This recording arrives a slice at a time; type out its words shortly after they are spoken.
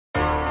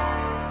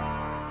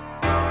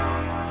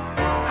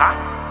Yeah,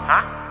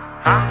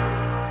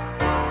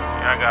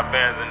 I got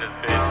bands in this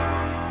bitch.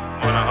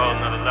 I'm on a whole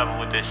nother level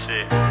with this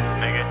shit,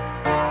 nigga.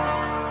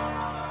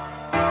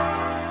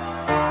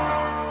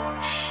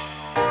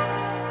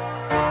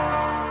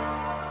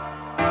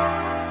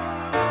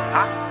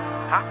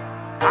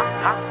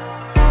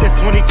 It's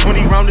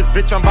 2020 round this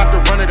bitch, I'm about to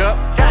run it up.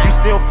 You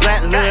still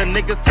flat, little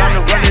niggas, time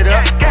to run it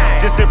up.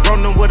 Just hit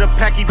Bronin with a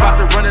pack, he bout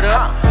to run it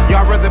up.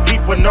 Y'all rather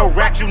beef with no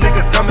racks, you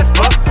niggas dumb as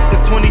fuck. It's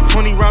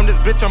 2020 round this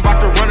bitch, I'm about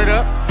to run it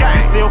up.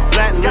 You still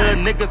flat, little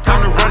niggas,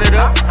 time to run it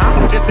up.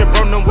 Just hit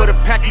Bronin with a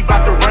pack, he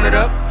bout to run it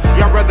up.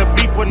 Y'all rather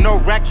beef with no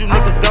racks, you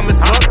niggas dumb as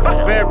fuck.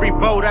 For every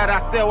bow that I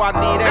sell, I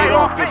need 8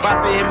 off it.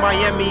 About to hit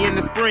Miami in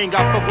the spring,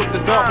 I fuck with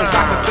the Dolphins.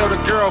 I can sell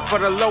the girl for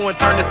the low and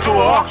turn this to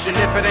an auction.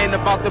 If it ain't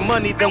about the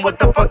money, then what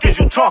the fuck is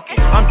you talking?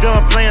 I'm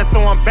done playing,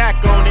 so I'm back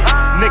on it.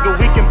 Nigga,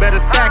 we can better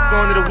stack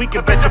on it, or we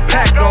can bet your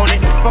pack on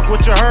it. Fuck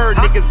what you heard,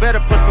 niggas better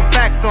put some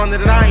facts on it.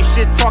 And I ain't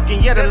shit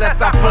talking yet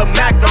unless I put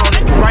Mac on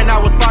it. Right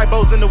now it's 5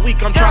 O's in the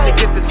week, I'm trying to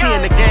get the T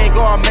in the gang.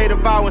 Go, I made a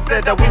vow and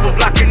said that we was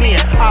locking in.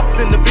 Ops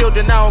in the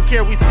building, I don't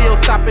care, we still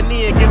stopping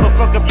in. Give a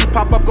fuck if you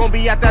pop up, gon'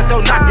 be at that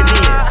door knocking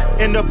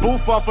in. In the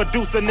booth off a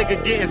deuce, a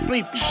nigga getting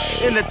sleepy.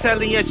 In the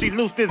telly and she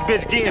loose, this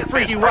bitch getting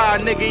freaky. Why a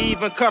nigga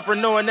even cover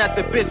knowing that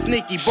the bitch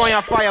sneaky? Boy,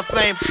 I'm fire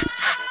flame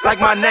like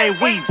my name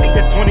Weezy.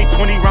 It's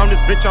 2020 round this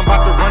bitch, I'm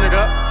about to run it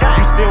up.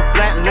 You still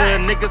flat,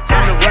 little niggas,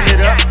 time to run it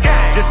up.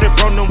 Just hit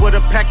Bronin with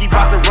a pack, he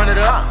bout to run it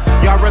up.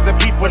 Y'all rather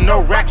beef with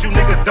no racks, you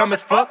niggas dumb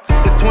as fuck.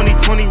 It's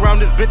 2020 round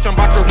this bitch, I'm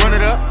about to run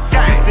it up.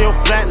 You still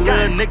flat,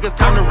 little niggas,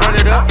 time to run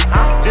it up.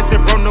 Just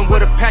hit Bronin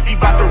with a pack, he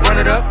bout to run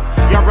it up.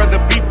 Y'all rather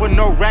beef with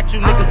no racks, you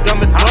niggas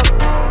dumb as fuck.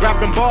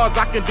 Rapping bars,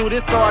 I can do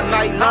this all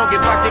night long. If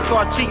I get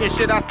caught cheating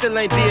shit, I still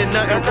ain't did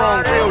nothing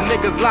wrong. Real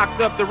niggas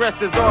locked up, the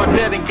rest is all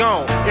dead and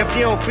gone. If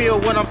you don't feel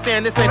what I'm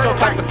saying, this ain't your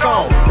type of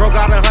song. Bro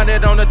got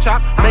 100 on the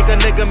chop, make a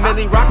nigga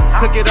Millie rock.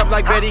 Cook it up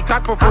like Betty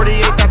Cock for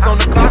 48, that's on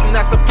the clock. And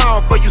that's a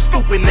pound for you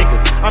stupid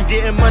niggas. I'm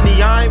getting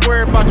money, I ain't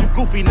worried about you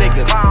goofy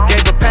niggas.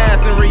 Gave a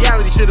pass, in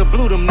reality should've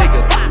blew them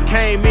niggas.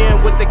 Came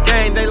in with the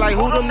gang, they like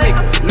who them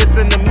niggas?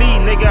 Listen to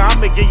me, nigga,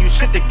 I'ma give you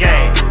shit to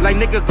gain. Like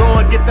nigga, go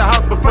and get the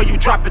house before you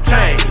drop the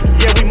chain.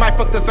 Yeah, we might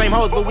fuck the same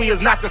hoes, but we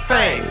is not the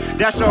same.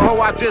 That's your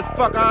hoe I just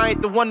fuck, I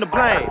ain't the one to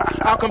blame.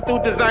 I'll come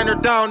through designer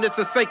down, it's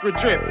a sacred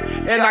drip.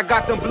 And I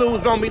got them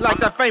blues on me like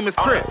that famous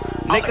Crip.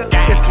 Nigga,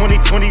 it's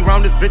 2020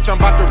 round this bitch, I'm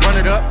about to run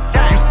it up.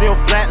 You still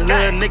flat,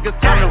 little niggas,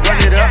 time to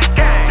run it up.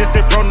 Just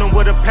hit Bronin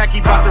with a pack,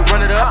 he bout to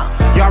run it up.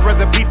 Y'all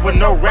rather beef with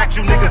no racks,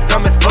 you niggas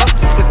dumb as fuck.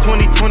 It's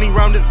 2020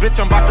 round this bitch,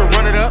 I'm about to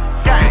run it up.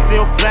 You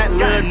still flat,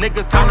 little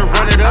niggas, time to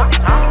run it up.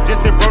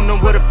 Just hit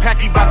Bronin with a pack,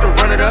 he bout to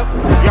run it up.